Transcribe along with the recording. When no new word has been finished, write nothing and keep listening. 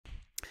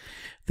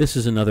This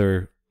is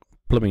another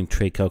plumbing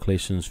tray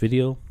calculations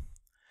video,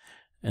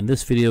 and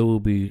this video will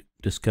be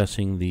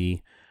discussing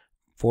the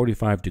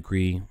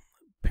 45-degree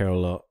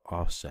parallel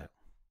offset.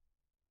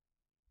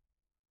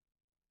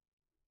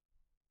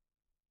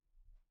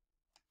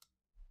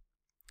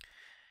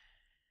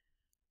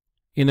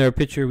 In our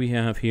picture we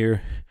have here,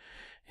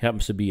 it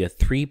happens to be a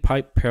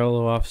 3-pipe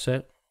parallel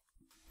offset,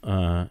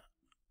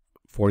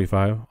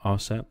 45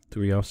 offset,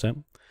 3 offset.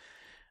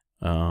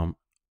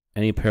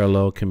 Any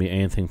parallel can be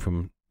anything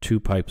from 2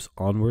 pipes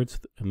onwards.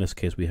 In this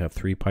case we have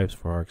 3 pipes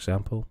for our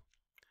example.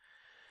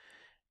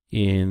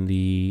 In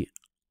the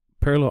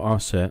parallel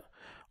offset,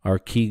 our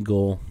key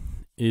goal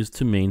is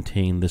to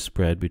maintain the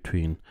spread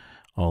between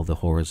all the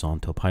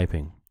horizontal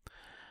piping.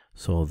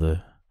 So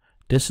the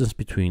distance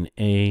between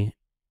A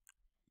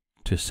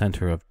to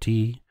center of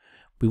D,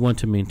 we want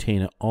to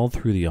maintain it all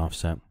through the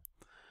offset,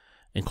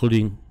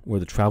 including where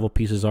the travel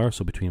pieces are.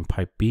 So between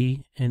pipe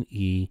B and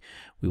E,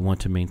 we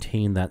want to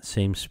maintain that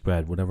same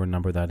spread, whatever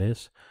number that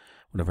is,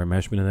 whatever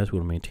measurement it is,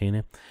 we'll maintain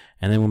it.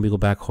 And then when we go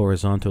back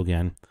horizontal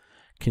again,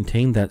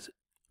 continue that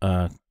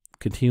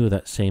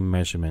same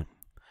measurement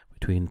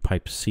between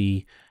pipe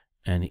C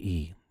and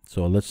E.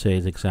 So let's say,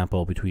 as an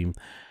example, between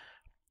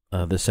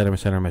the center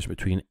measurement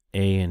between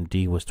A and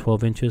D was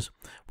 12 inches.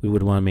 We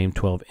would want to maintain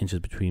 12 inches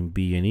between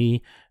B and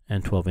E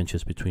and 12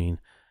 inches between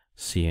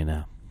C and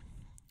F.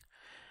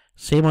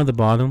 Same on the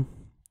bottom.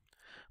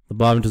 The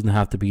bottom doesn't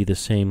have to be the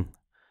same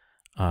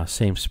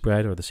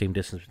spread or the same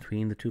distance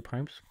between the 2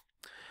 pipes.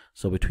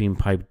 So between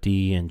pipe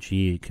D and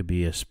G, it could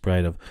be a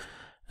spread of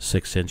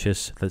 6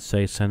 inches, let's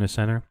say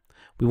center.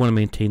 We want to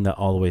maintain that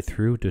all the way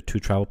through to 2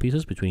 travel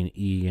pieces between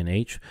E and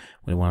H.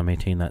 We want to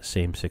maintain that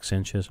same 6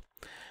 inches.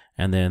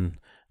 And then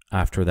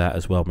after that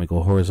as well, when we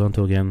go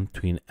horizontal again,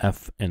 between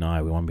F and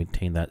I, we want to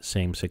maintain that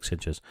same 6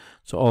 inches.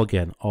 So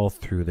all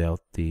throughout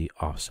the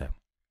offset.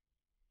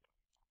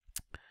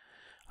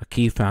 A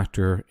key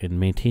factor in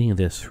maintaining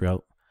this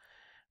throughout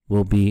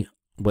will be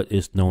what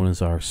is known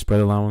as our spread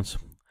allowance.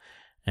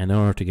 And in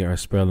order to get our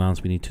spread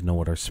allowance, we need to know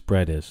what our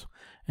spread is.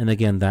 And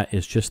again, that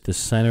is just the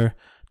center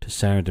to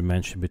center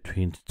dimension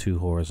between the 2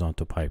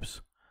 horizontal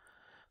pipes.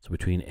 So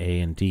between A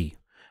and D,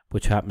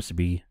 which happens to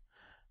be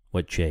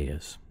what J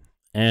is.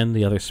 And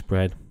the other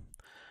spread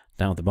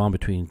down at the bottom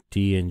between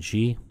D and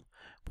G,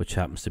 which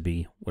happens to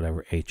be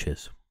whatever H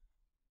is.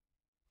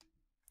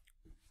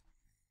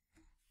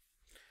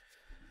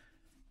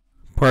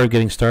 Part of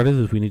getting started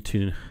is we need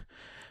to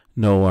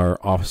know our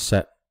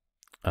offset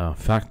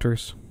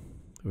factors.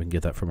 We can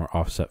get that from our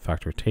offset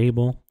factor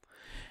table.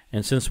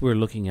 And since we're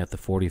looking at the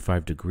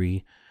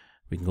 45-degree,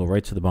 we can go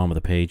right to the bottom of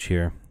the page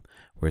here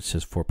where it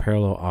says for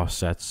parallel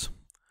offsets.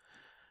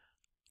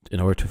 In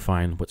order to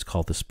find what's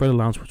called the spread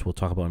allowance, which we'll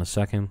talk about in a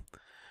second,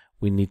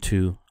 we need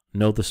to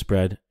know the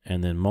spread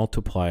and then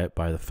multiply it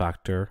by the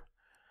factor,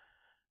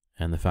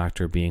 and the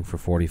factor being for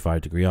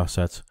 45-degree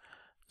offsets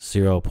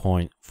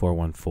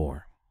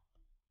 0.414.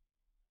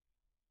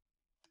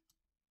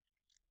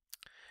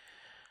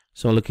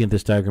 So looking at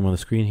this diagram on the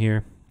screen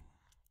here,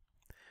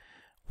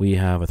 we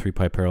have a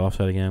 3-pipe parallel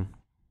offset again.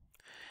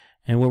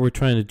 And what we're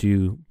trying to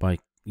do by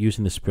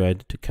using the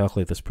spread to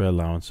calculate the spread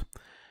allowance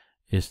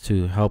is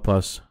to help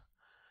us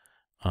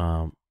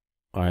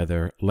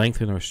either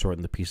lengthen or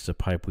shorten the pieces of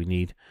pipe we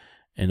need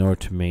in order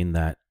to maintain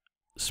that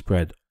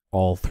spread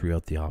all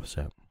throughout the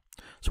offset.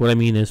 So what I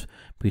mean is,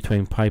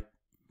 between pipe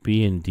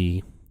B and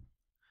D,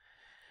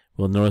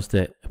 we'll notice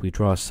that if we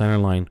draw a center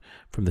line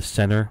from the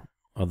center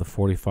of the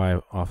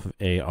 45 off of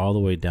A all the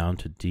way down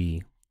to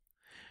D,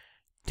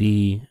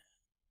 D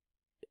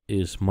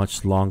is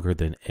much longer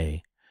than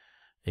A.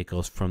 It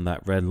goes from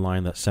that red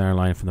line, that center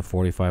line from the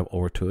 45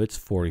 over to its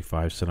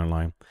 45 center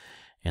line.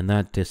 And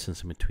that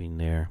distance in between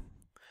there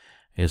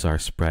is our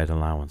spread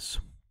allowance.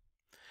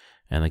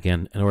 And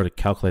again, in order to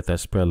calculate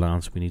that spread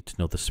allowance, we need to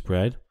know the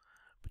spread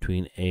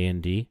between A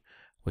and D,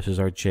 which is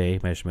our J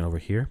measurement over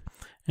here.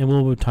 And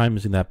we'll be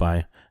timesing that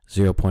by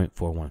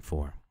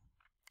 0.414.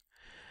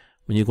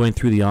 When you're going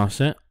through the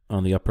offset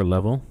on the upper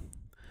level,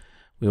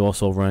 we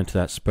also run into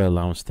that spread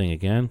allowance thing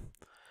again.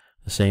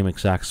 The same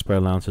exact spread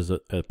allowance as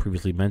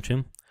previously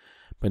mentioned,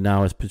 but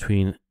now it's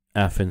between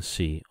F and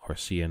C, or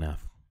C and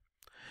F.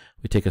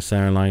 We take a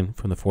center line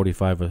from the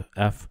 45 of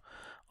F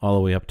all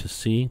the way up to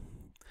C.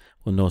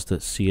 We'll notice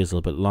that C is a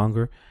little bit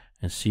longer,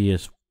 and C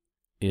is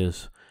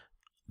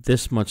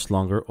this much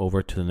longer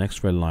over to the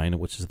next red line,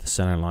 which is the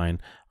center line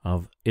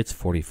of its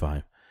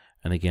 45.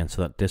 And again,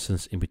 so that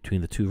distance in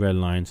between the 2 red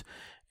lines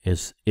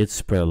is its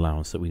spread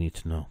allowance that we need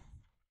to know.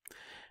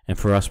 And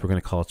for us, we're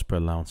going to call it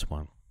spread allowance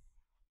 1.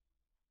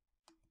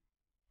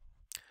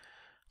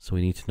 So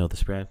we need to know the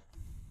spread.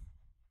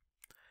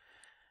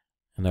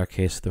 In our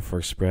case, the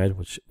first spread,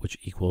 which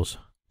equals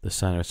the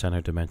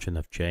center dimension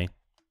of J.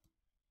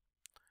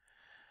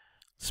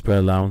 Spread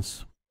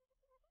allowance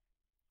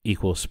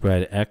equals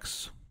spread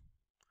X.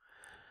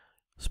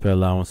 Spread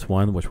allowance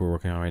 1, which we're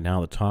working on right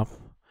now at the top.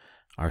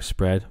 Our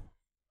spread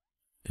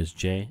is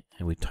J,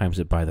 and we times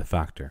it by the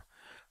factor.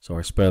 So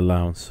our spread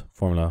allowance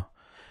formula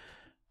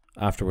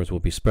afterwards will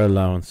be spread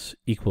allowance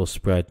equals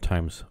spread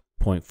times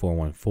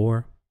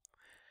 0.414,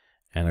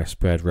 and our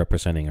spread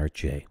representing our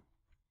J.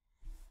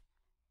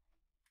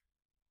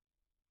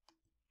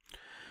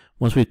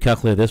 Once we've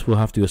calculated this, we'll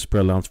have to do a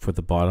spread allowance for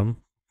the bottom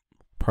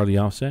part of the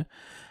offset,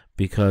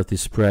 because the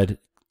spread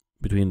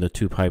between the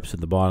two pipes at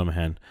the bottom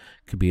end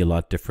could be a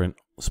lot different,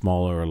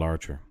 smaller or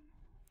larger.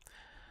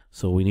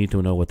 So we need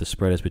to know what the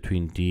spread is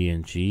between D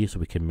and G so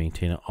we can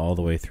maintain it all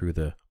the way through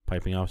the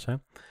piping offset,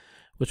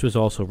 which was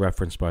also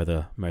referenced by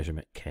the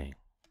measurement K.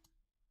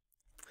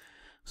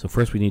 So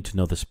first we need to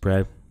know the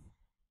spread.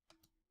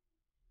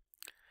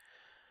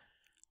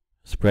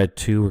 Spread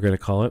 2, we're going to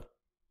call it.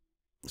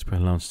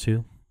 Spread allowance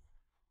 2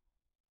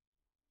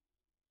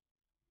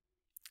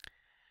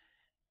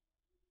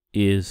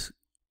 is,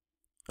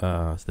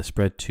 the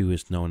spread 2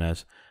 is known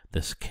as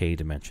this K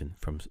dimension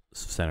from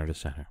center to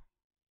center.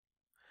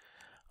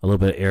 A little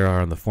bit of error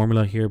on the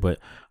formula here, but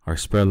our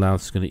spread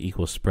allowance is going to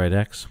equal spread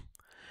X.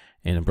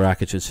 And in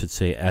brackets it should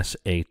say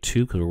SA2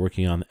 because we're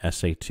working on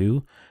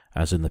SA2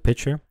 as in the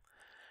picture.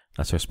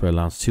 That's our spread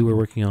allowance 2 we're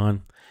working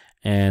on.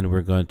 And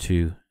we're going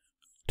to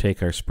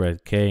take our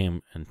spread K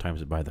and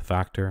times it by the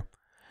factor.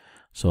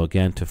 So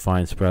again, to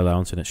find spread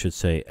allowance, and it should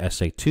say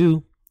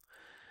SA2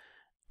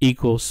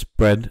 equals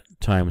spread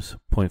times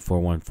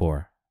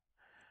 0.414,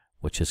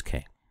 which is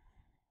K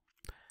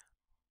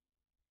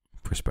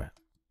for spread.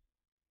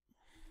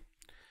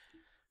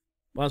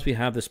 Once we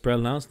have the spread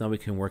allowance, now we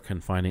can work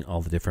on finding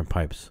all the different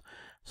pipes.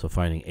 So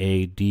finding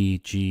A, D,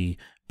 G,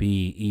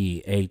 B,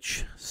 E,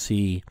 H,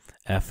 C,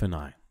 F, and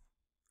I.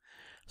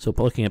 So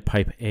looking at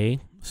pipe A,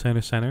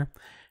 center,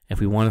 if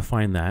we want to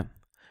find that,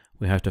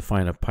 we have to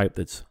find a pipe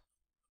that's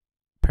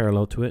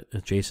parallel to it,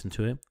 adjacent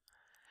to it,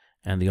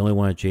 and the only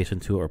one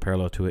adjacent to it or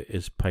parallel to it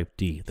is pipe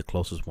D, the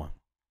closest one.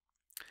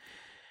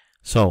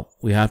 So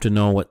we have to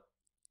know what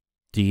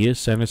D is,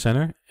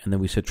 center, and then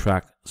we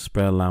subtract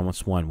spread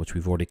allowance 1, which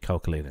we've already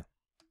calculated.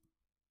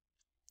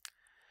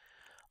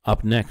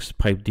 Up next,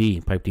 pipe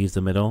D. Pipe D is the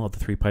middle of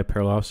the 3-pipe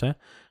parallel offset.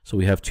 So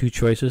we have two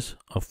choices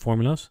of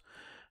formulas.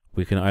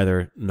 We can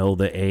either know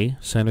the A,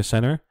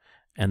 center,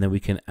 and then we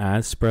can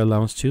add spread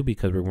allowance 2,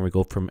 because when we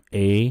go from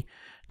A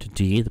to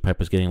D, the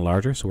pipe is getting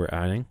larger, so we're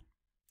adding.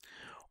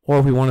 Or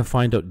if we want to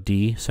find out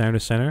D,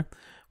 center,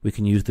 we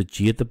can use the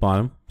G at the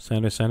bottom,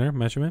 center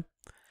measurement,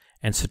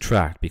 and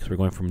subtract, because we're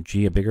going from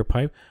G, a bigger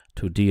pipe,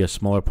 to D, a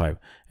smaller pipe.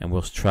 And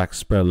we'll subtract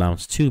spread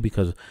allowance 2,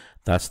 because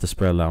that's the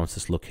spread allowance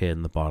that's located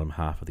in the bottom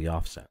half of the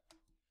offset.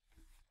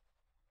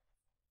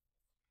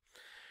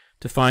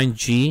 To find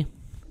G,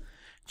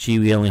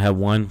 we only have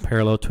one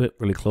parallel to it,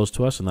 really close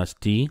to us, and that's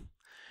D.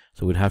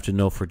 So we'd have to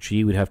know for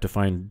G, we'd have to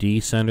find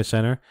D,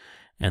 center,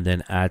 and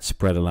then add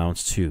spread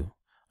allowance 2.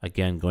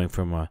 Again, going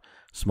from a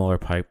smaller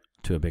pipe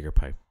to a bigger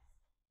pipe.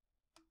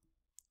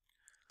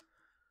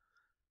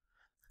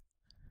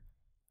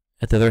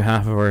 At the other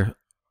half of our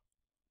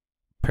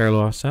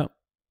parallel offset,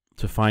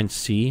 to find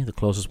C, the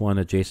closest one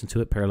adjacent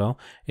to it, parallel,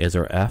 is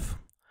our F.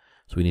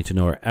 So we need to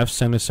know our F,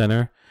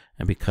 center,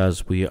 and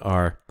because we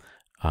are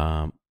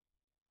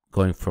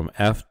going from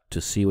F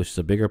to C, which is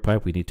a bigger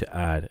pipe, we need to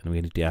add, and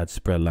we need to add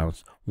spread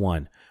allowance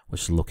 1,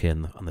 which is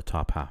located on the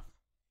top half.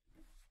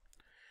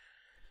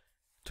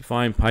 To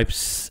find pipe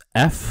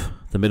F,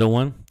 the middle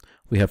one,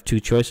 we have two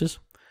choices.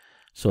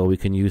 So we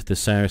can use the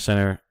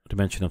center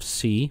dimension of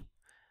C,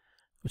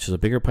 which is a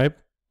bigger pipe,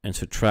 and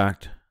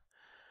subtract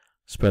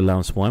spread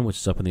allowance 1, which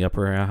is up in the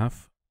upper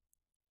half,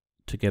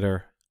 to get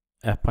our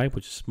F pipe,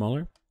 which is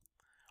smaller.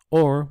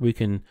 Or we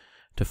can,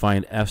 to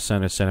find F,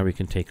 center, we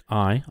can take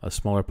I, a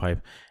smaller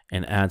pipe,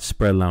 and add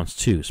spread allowance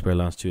 2. Spread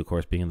allowance 2, of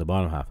course, being in the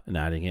bottom half, and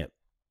adding it.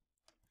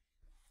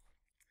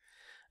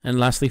 And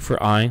lastly,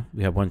 for I,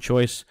 we have one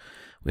choice.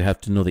 We have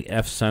to know the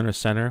F,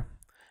 center,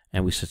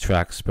 and we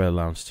subtract spread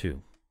allowance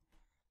 2.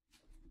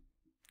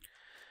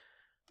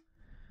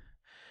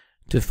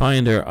 To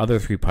find our other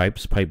three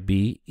pipes, pipe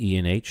B, E,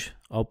 and H,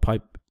 all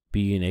pipe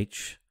B, and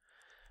H,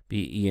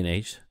 B, E, and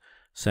H,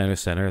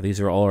 center, these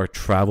are all our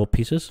travel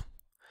pieces.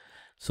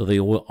 So they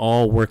will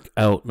all work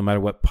out, no matter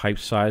what pipe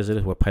size it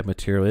is, what pipe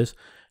material is,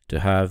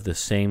 to have the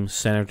same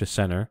center to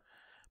center,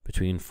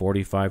 between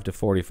 45 to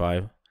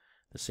 45,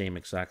 the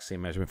exact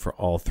same measurement for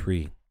all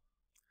three.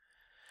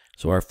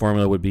 So our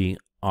formula would be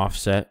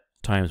offset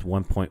times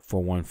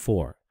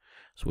 1.414.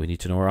 So we need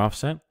to know our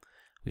offset.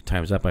 We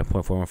times that by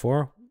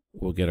 0.414.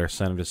 We'll get our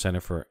center to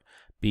center for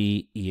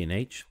B, E, and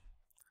H.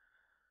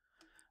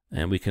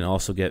 And we can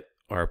also get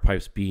our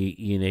pipes B,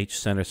 E, and H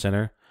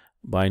center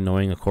by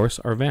knowing, of course,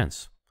 our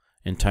vents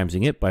and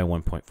timesing it by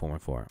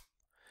 1.414.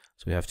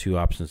 So we have two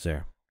options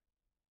there.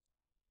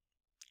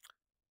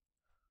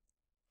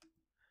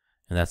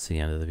 And that's the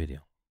end of the video.